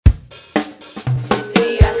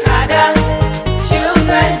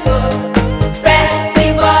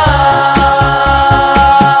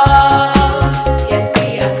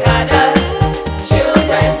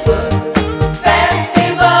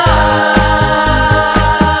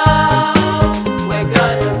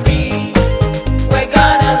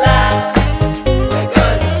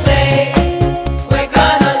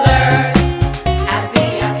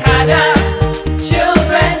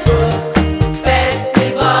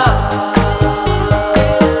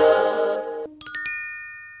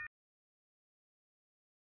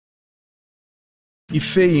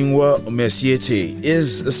Ifeyinwa Omesiete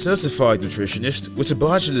is a certified nutritionist with a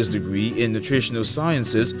bachelor's degree in nutritional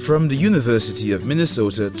sciences from the University of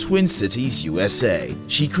Minnesota, Twin Cities, USA.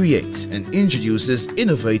 She creates and introduces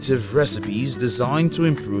innovative recipes designed to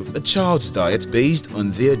improve a child's diet based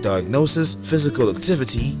on their diagnosis, physical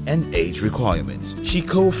activity, and age requirements. She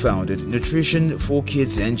co-founded Nutrition for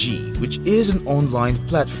Kids NG, which is an online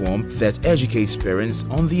platform that educates parents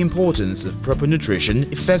on the importance of proper nutrition,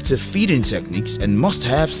 effective feeding techniques, and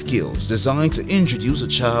must-have skills designed to introduce a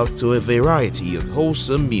child to a variety of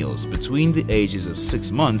wholesome meals between the ages of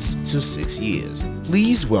 6 months to 6 years.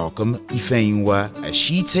 Please welcome Ifeyinwa as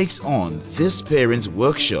she takes on this parents'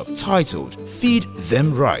 workshop titled Feed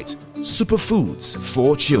Them Right, Superfoods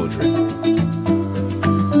for Children.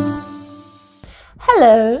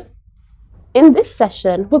 Hello! In this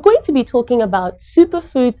session, we're going to be talking about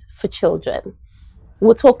superfoods for children.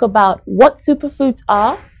 We'll talk about what superfoods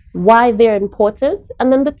are, why they're important,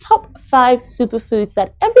 and then the top 5 superfoods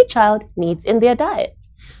that every child needs in their diet.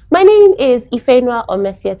 My name is Ifeyinwa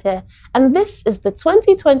Omesiete, and this is the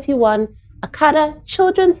 2021 Akada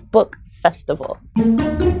Children's Book Festival.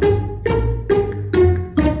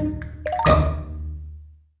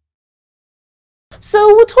 So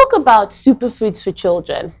we'll talk about superfoods for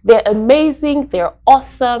children. They're amazing, they're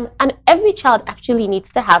awesome, and every child actually needs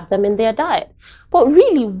to have them in their diet. But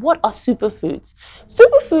really, what are superfoods?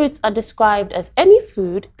 Superfoods are described as any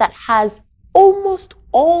food that has almost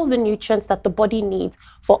all the nutrients that the body needs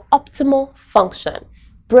for optimal function.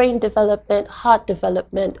 Brain development, heart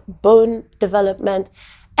development, bone development,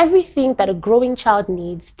 everything that a growing child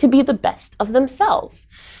needs to be the best of themselves.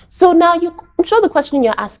 So now I'm sure the question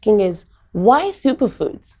you're asking is, why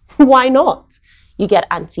superfoods? Why not? You get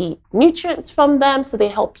anti-nutrients from them, so they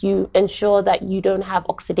help you ensure that you don't have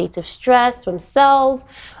oxidative stress from cells.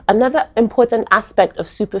 Another important aspect of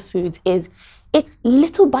superfoods is it's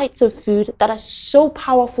little bites of food that are so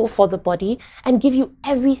powerful for the body and give you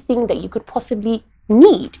everything that you could possibly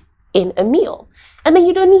need in a meal. And then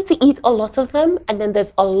you don't need to eat a lot of them, and then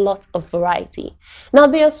there's a lot of variety. Now,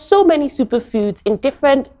 there are so many superfoods in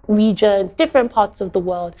different regions, different parts of the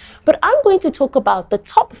world, but I'm going to talk about the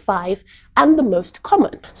top 5 and the most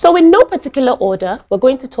common. So in no particular order, we're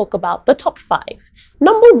going to talk about the top 5.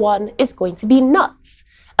 Number 1 is going to be nuts.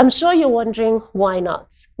 I'm sure you're wondering, why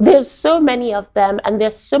nuts? There's so many of them and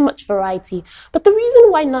there's so much variety, but the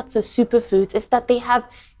reason why nuts are superfoods is that they have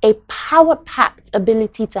a power-packed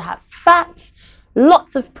ability to have fats,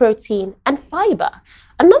 lots of protein, and fiber.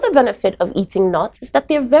 Another benefit of eating nuts is that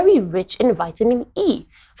they're very rich in vitamin E.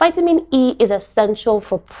 Vitamin E is essential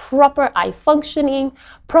for proper eye functioning,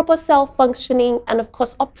 proper cell functioning, and of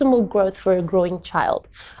course, optimal growth for a growing child.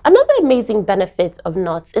 Another amazing benefit of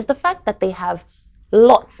nuts is the fact that they have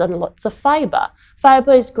lots and lots of fiber.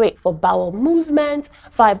 Fiber is great for bowel movement.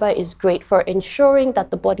 Fiber is great for ensuring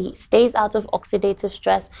that the body stays out of oxidative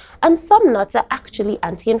stress. And some nuts are actually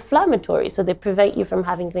anti-inflammatory, so they prevent you from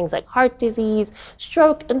having things like heart disease,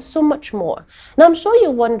 stroke, and so much more. Now, I'm sure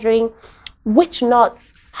you're wondering, which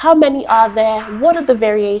nuts? How many are there? What are the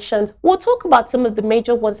variations? We'll talk about some of the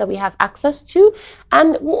major ones that we have access to,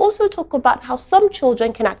 and we'll also talk about how some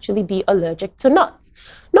children can actually be allergic to nuts.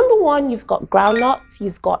 Number 1, you've got groundnuts,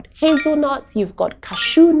 you've got hazelnuts, you've got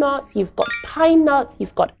cashew nuts, you've got pine nuts,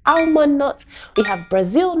 you've got almond nuts, we have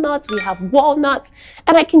Brazil nuts, we have walnuts,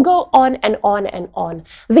 and I can go on and on and on.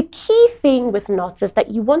 The key thing with nuts is that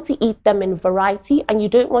you want to eat them in variety and you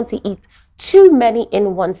don't want to eat too many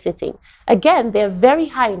in one sitting. Again, they're very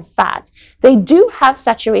high in fat. They do have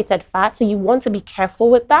saturated fat, so you want to be careful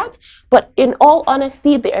with that. But in all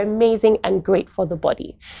honesty, they're amazing and great for the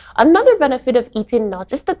body. Another benefit of eating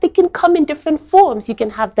nuts is that they can come in different forms. You can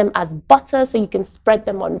have them as butter, so you can spread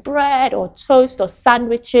them on bread or toast or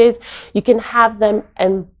sandwiches. You can have them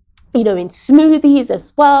in smoothies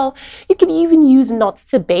as well. You can even use nuts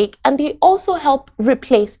to bake, and they also help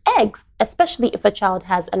replace eggs, especially if a child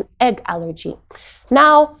has an egg allergy.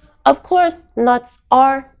 Now, of course, nuts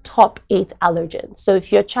are top 8 allergens. So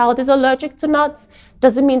if your child is allergic to nuts,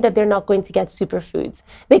 doesn't mean that they're not going to get superfoods.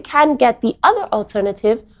 They can get the other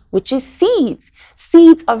alternative, which is seeds.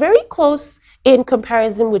 Seeds are very close in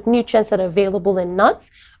comparison with nutrients that are available in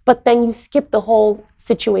nuts, but then you skip the whole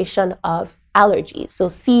situation of allergies. So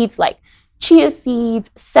seeds like chia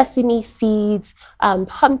seeds, sesame seeds,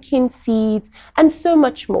 pumpkin seeds, and so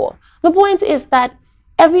much more. The point is that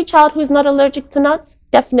every child who is not allergic to nuts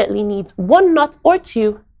definitely needs 1 nut or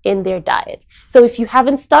 2 in their diet. So if you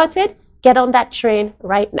haven't started, get on that train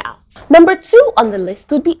right now. Number 2 on the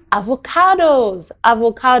list would be avocados.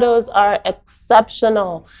 Avocados are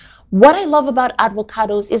exceptional. What I love about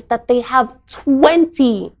avocados is that they have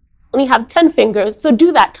 20 only have 10 fingers, so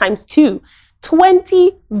do that times 2.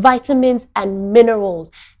 20 vitamins and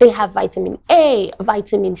minerals. They have vitamin A,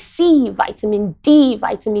 vitamin C, vitamin D,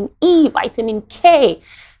 vitamin E, vitamin K.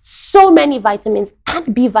 So many vitamins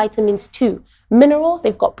and B vitamins too. Minerals,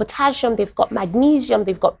 they've got potassium, they've got magnesium,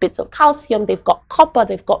 they've got bits of calcium, they've got copper,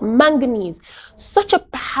 they've got manganese. Such a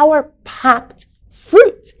power-packed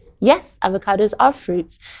fruit. Yes, avocados are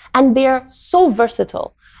fruits, and they're so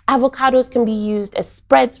versatile. Avocados can be used as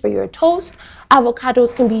spreads for your toast.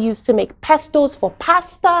 Avocados can be used to make pestos for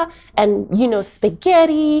pasta and,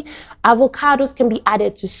 spaghetti. Avocados can be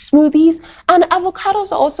added to smoothies. And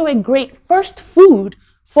avocados are also a great first food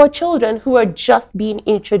for children who are just being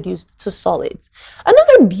introduced to solids.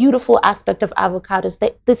 Another beautiful aspect of avocados is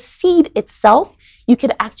that the seed itself, you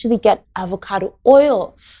can actually get avocado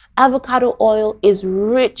oil. Avocado oil is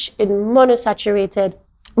rich in monounsaturated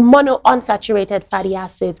fatty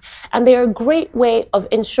acids, and they're a great way of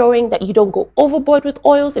ensuring that you don't go overboard with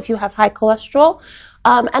oils if you have high cholesterol.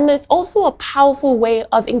 And it's also a powerful way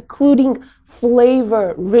of including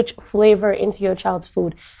rich flavor into your child's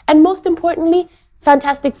food. And most importantly,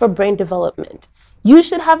 fantastic for brain development. You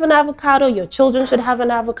should have an avocado, your children should have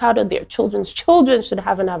an avocado, their children's children should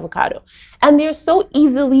have an avocado. And they're so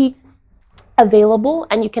easily available,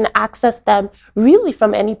 and you can access them really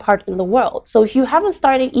from any part in the world. So if you haven't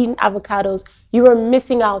started eating avocados, you are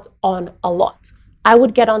missing out on a lot. I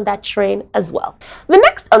would get on that train as well. The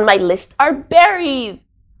next on my list are berries.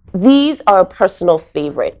 These are a personal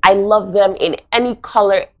favorite. I love them in any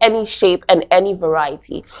color, any shape, and any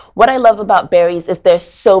variety. What I love about berries is there's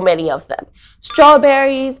so many of them.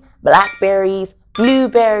 Strawberries, blackberries,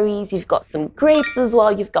 blueberries, you've got some grapes as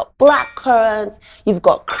well, you've got black currants, you've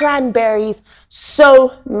got cranberries,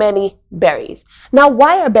 so many berries. Now,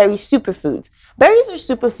 why are berries superfoods? Berries are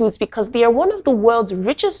superfoods because they are one of the world's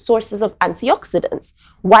richest sources of antioxidants.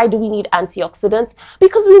 Why do we need antioxidants?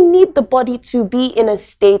 Because we need the body to be in a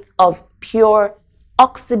state of pure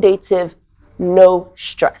oxidative, no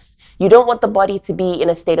stress. You don't want the body to be in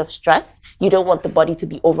a state of stress. You don't want the body to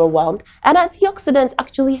be overwhelmed. And antioxidants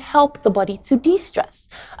actually help the body to de-stress.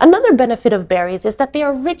 Another benefit of berries is that they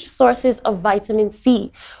are rich sources of vitamin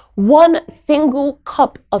C. One single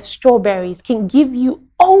cup of strawberries can give you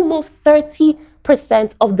almost 30%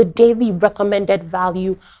 of the daily recommended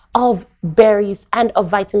value of berries and of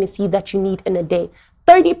vitamin C that you need in a day.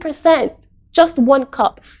 30%. Just 1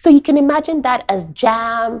 cup. So you can imagine that as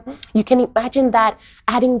jam. You can imagine that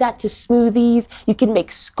adding that to smoothies. You can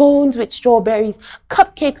make scones with strawberries,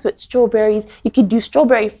 cupcakes with strawberries. You could do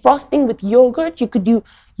strawberry frosting with yogurt. You could do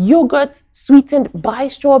yogurt sweetened by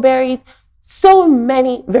strawberries. So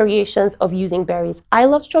many variations of using berries. I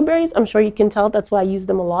love strawberries. I'm sure you can tell. That's why I use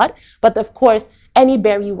them a lot. But of course, any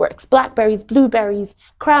berry works. Blackberries, blueberries,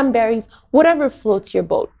 cranberries, whatever floats your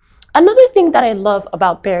boat. Another thing that I love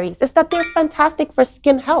about berries is that they're fantastic for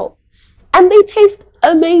skin health, and they taste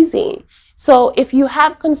amazing. So if you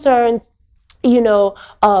have concerns,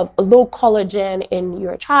 of low collagen in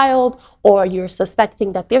your child, or you're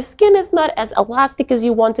suspecting that their skin is not as elastic as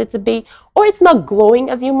you want it to be, or it's not glowing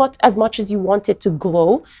as much as you want it to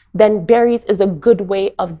glow, then berries is a good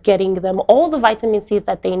way of getting them all the vitamin C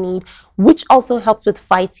that they need, which also helps with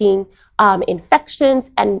fighting infections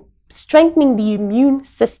and strengthening the immune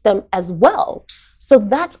system as well. So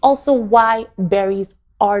that's also why berries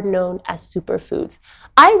are known as superfoods.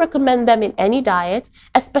 I recommend them in any diet,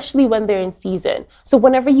 especially when they're in season. So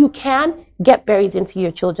whenever you can, get berries into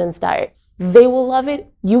your children's diet. They will love it,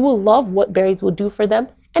 you will love what berries will do for them,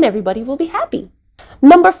 and everybody will be happy.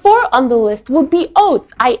 Number 4 on the list will be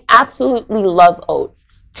oats. I absolutely love oats.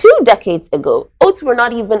 2 decades ago, oats were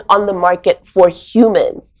not even on the market for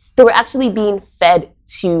humans. They were actually being fed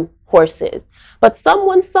to horses. But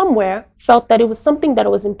someone somewhere felt that it was something that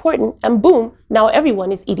was important, and boom, now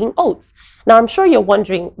everyone is eating oats. Now, I'm sure you're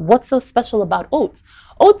wondering, what's so special about oats?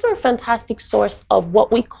 Oats are a fantastic source of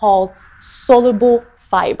what we call soluble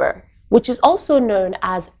fiber, which is also known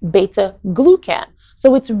as beta-glucan.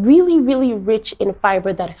 So it's really, really rich in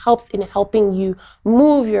fiber that helps in helping you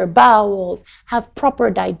move your bowels, have proper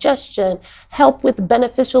digestion, help with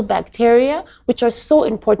beneficial bacteria, which are so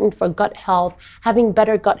important for gut health, having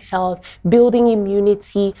better gut health, building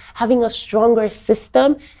immunity, having a stronger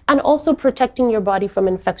system, and also protecting your body from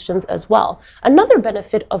infections as well. Another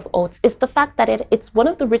benefit of oats is the fact that it's one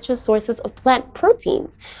of the richest sources of plant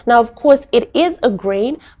proteins. Now, of course, it is a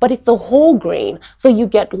grain, but it's a whole grain. So you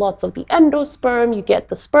get lots of the endosperm, you get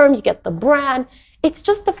the sperm, you get the bran. It's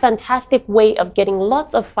just a fantastic way of getting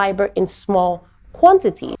lots of fiber in small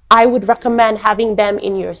quantities. I would recommend having them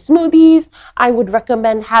in your smoothies. I would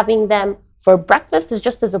recommend having them for breakfast,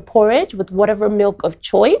 just as a porridge with whatever milk of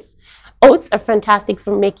choice. Oats are fantastic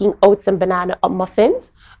for making oats and banana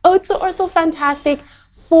muffins. Oats are also fantastic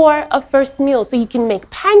for a first meal, so you can make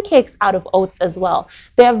pancakes out of oats as well.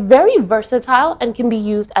 They are very versatile and can be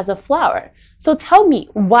used as a flour. So tell me,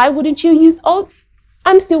 why wouldn't you use oats?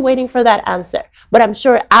 I'm still waiting for that answer, but I'm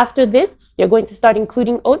sure after this, you're going to start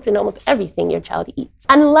including oats in almost everything your child eats.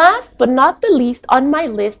 And last but not the least on my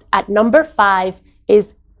list at number 5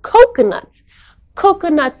 is coconuts.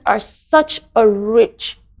 Coconuts are such a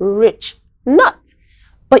rich nut.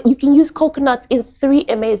 But you can use coconuts in 3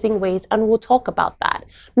 amazing ways, and we'll talk about that.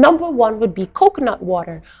 Number 1 would be coconut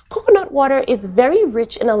water. Coconut water is very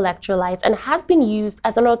rich in electrolytes and has been used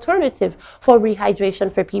as an alternative for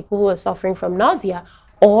rehydration for people who are suffering from nausea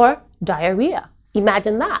or diarrhea.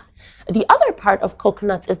 Imagine that. The other part of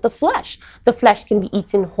coconuts is the flesh. The flesh can be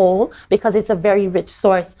eaten whole because it's a very rich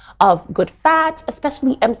source of good fats,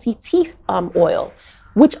 especially MCT oil.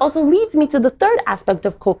 Which also leads me to the third aspect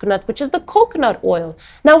of coconut, which is the coconut oil.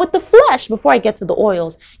 Now with the flesh, before I get to the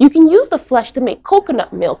oils, you can use the flesh to make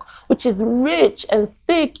coconut milk, which is rich and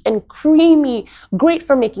thick and creamy, great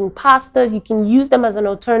for making pastas. You can use them as an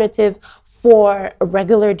alternative for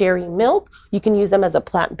regular dairy milk. You can use them as a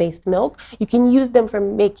plant-based milk. You can use them for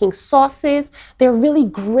making sauces. They're really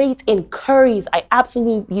great in curries. I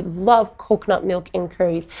absolutely love coconut milk in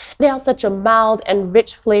curries. They have such a mild and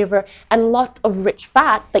rich flavor and lot of rich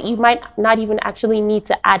fats that you might not even actually need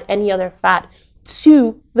to add any other fat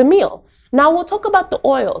to the meal. Now we'll talk about the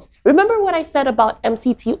oils. Remember what I said about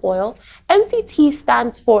MCT oil? MCT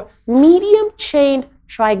stands for medium chain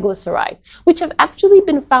triglycerides, which have actually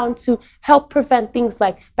been found to help prevent things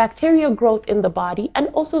like bacterial growth in the body and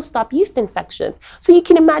also stop yeast infections. So you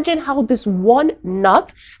can imagine how this one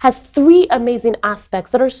nut has 3 amazing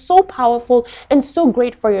aspects that are so powerful and so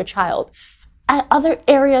great for your child. Other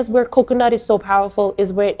areas where coconut is so powerful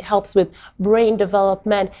is where it helps with brain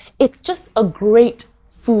development. It's just a great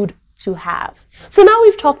food to have. So now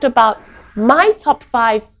we've talked about my top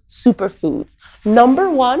 5 superfoods. Number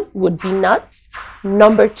 1 would be nuts.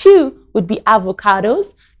 Number 2 would be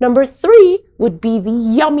avocados. Number 3 would be the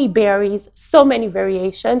yummy berries, so many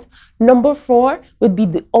variations. Number 4 would be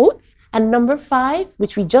the oats. And number 5,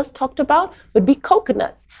 which we just talked about, would be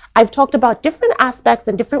coconuts. I've talked about different aspects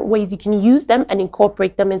and different ways you can use them and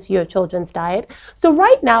incorporate them into your children's diet. So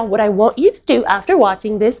right now, what I want you to do after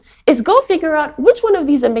watching this is go figure out which one of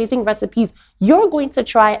these amazing recipes you're going to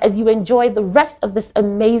try as you enjoy the rest of this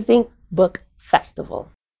amazing book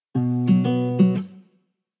festival.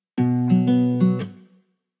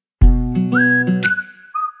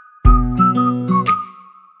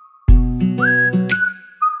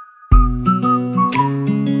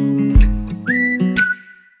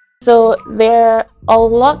 So there are a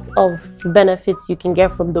lot of benefits you can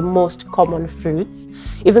get from the most common fruits,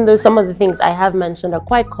 even though some of the things I have mentioned are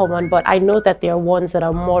quite common, but I know that there are ones that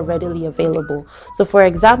are more readily available. So for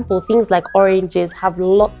example, things like oranges have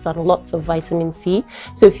lots and lots of vitamin C.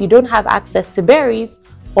 So if you don't have access to berries,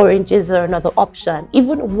 oranges are another option.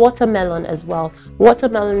 Even watermelon as well.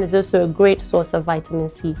 Watermelon is also a great source of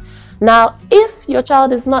vitamin C. Now, if your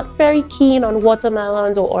child is not very keen on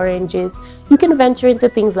watermelons or oranges, you can venture into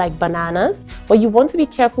things like bananas, but you want to be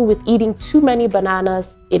careful with eating too many bananas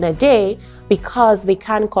in a day because they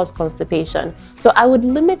can cause constipation. So I would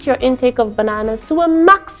limit your intake of bananas to a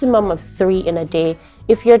maximum of 3 in a day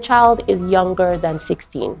if your child is younger than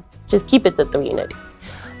 16. Just keep it to 3 in a day.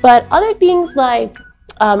 But other things like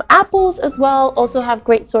apples as well also have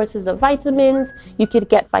great sources of vitamins. You could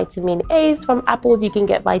get vitamin A's from apples. You can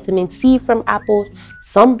get vitamin C from apples,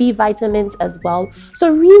 some B vitamins as well.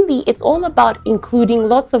 So really, it's all about including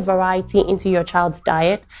lots of variety into your child's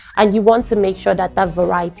diet, and you want to make sure that that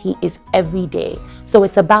variety is every day. So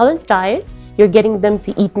it's a balanced diet. You're getting them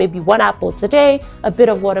to eat maybe 1 apple today, a bit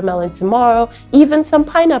of watermelon tomorrow, even some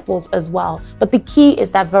pineapples as well. But the key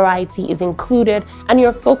is that variety is included, and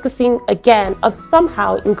you're focusing again of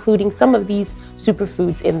somehow including some of these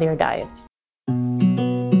superfoods in their diet.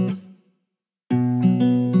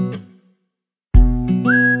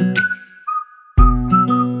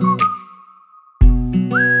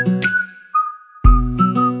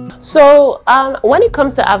 So when it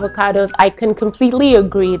comes to avocados, I can completely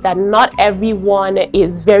agree that not everyone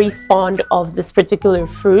is very fond of this particular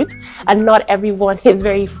fruit, and not everyone is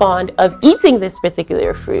very fond of eating this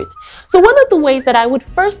particular fruit. So one of the ways that I would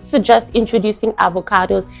first suggest introducing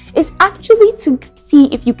avocados is actually to see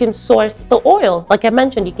if you can source the oil. Like I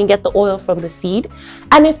mentioned, you can get the oil from the seed.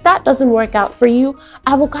 And if that doesn't work out for you,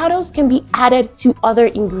 avocados can be added to other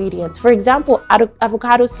ingredients. For example,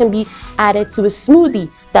 avocados can be added to a smoothie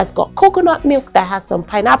that's got coconut milk, that has some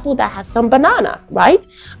pineapple, that has some banana, right?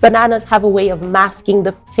 Bananas have a way of masking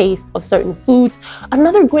the taste of certain foods.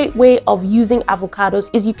 Another great way of using avocados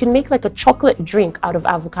is you can make like a chocolate drink out of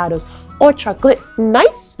avocados, or chocolate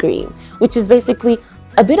ice cream, which is basically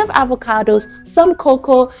a bit of avocados, some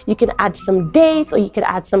cocoa, you can add some dates, or you can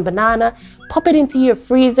add some banana, pop it into your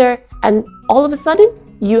freezer, and all of a sudden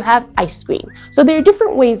you have ice cream. So there are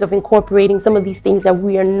different ways of incorporating some of these things that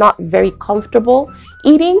we are not very comfortable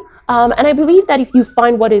eating. And I believe that if you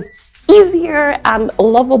find what is easier and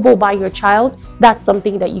lovable by your child, that's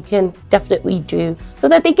something that you can definitely do so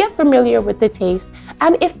that they get familiar with the taste.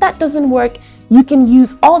 And if that doesn't work, you can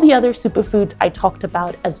use all the other superfoods I talked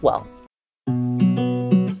about as well.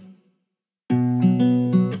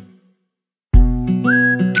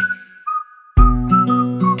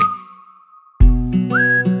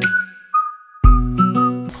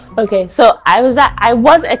 Okay, so I was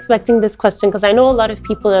expecting this question because I know a lot of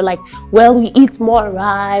people are like, well, we eat more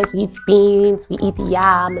rice, we eat beans, we eat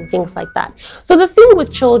yam and things like that. So the thing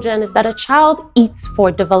with children is that a child eats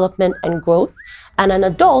for development and growth, and an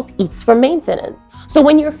adult eats for maintenance. So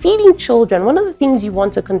when you're feeding children, one of the things you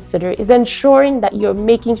want to consider is ensuring that you're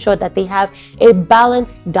making sure that they have a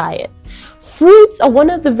balanced diet. Fruits are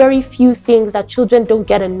one of the very few things that children don't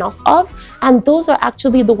get enough of, and those are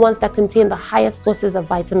actually the ones that contain the highest sources of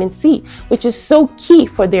vitamin C, which is so key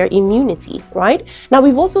for their immunity, right? Now,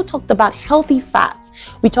 we've also talked about healthy fats.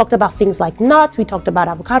 We talked about things like nuts, we talked about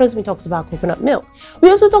avocados, we talked about coconut milk.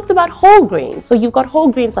 We also talked about whole grains. So you've got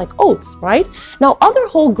whole grains like oats, right? Now, other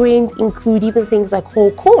whole grains include even things like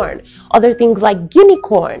whole corn, other things like guinea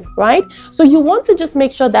corn, right? So you want to just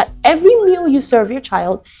make sure that every meal you serve your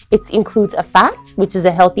child, it includes a fat, which is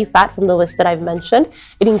a healthy fat from the list that I've mentioned.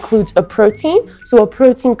 It includes a protein. So a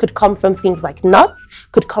protein could come from things like nuts,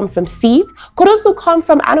 could come from seeds, could also come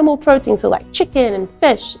from animal protein, so like chicken and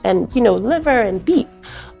fish and, liver and beef.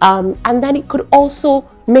 And then it could also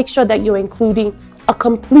make sure that you're including a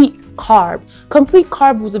complete carb. Complete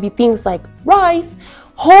carbs would be things like rice,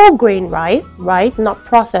 whole grain rice, right? Not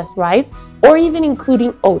processed rice, or even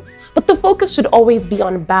including oats. But the focus should always be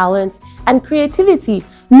on balance and creativity.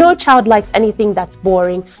 No child likes anything that's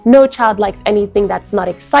boring. No child likes anything that's not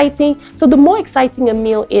exciting. So the more exciting a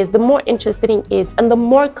meal is, the more interesting it is, and the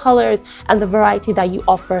more colors and the variety that you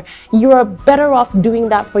offer, you're better off doing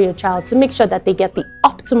that for your child to make sure that they get the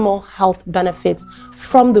optimal health benefits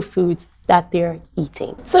from the foods that they're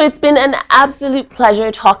eating. So it's been an absolute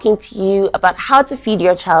pleasure talking to you about how to feed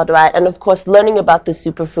your child right, and of course learning about the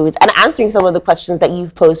superfoods and answering some of the questions that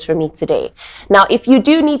you've posed for me today. Now, if you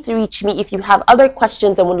do need to reach me, if you have other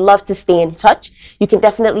questions and would love to stay in touch, you can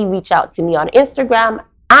definitely reach out to me on Instagram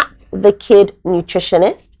at The Kid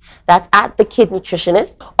Nutritionist. That's at The Kid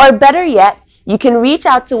Nutritionist. Or better yet, you can reach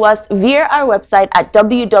out to us via our website at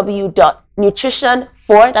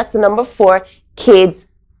www.nutrition4, that's the number 4, kids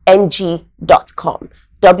ng.com,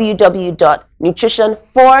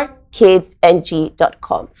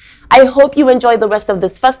 www.nutrition4kidsng.com. I hope you enjoy the rest of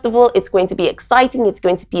this festival. It's going to be exciting. It's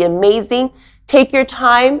going to be amazing. Take your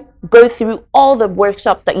time, go through all the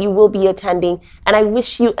workshops that you will be attending, and I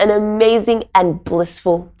wish you an amazing and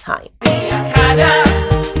blissful time.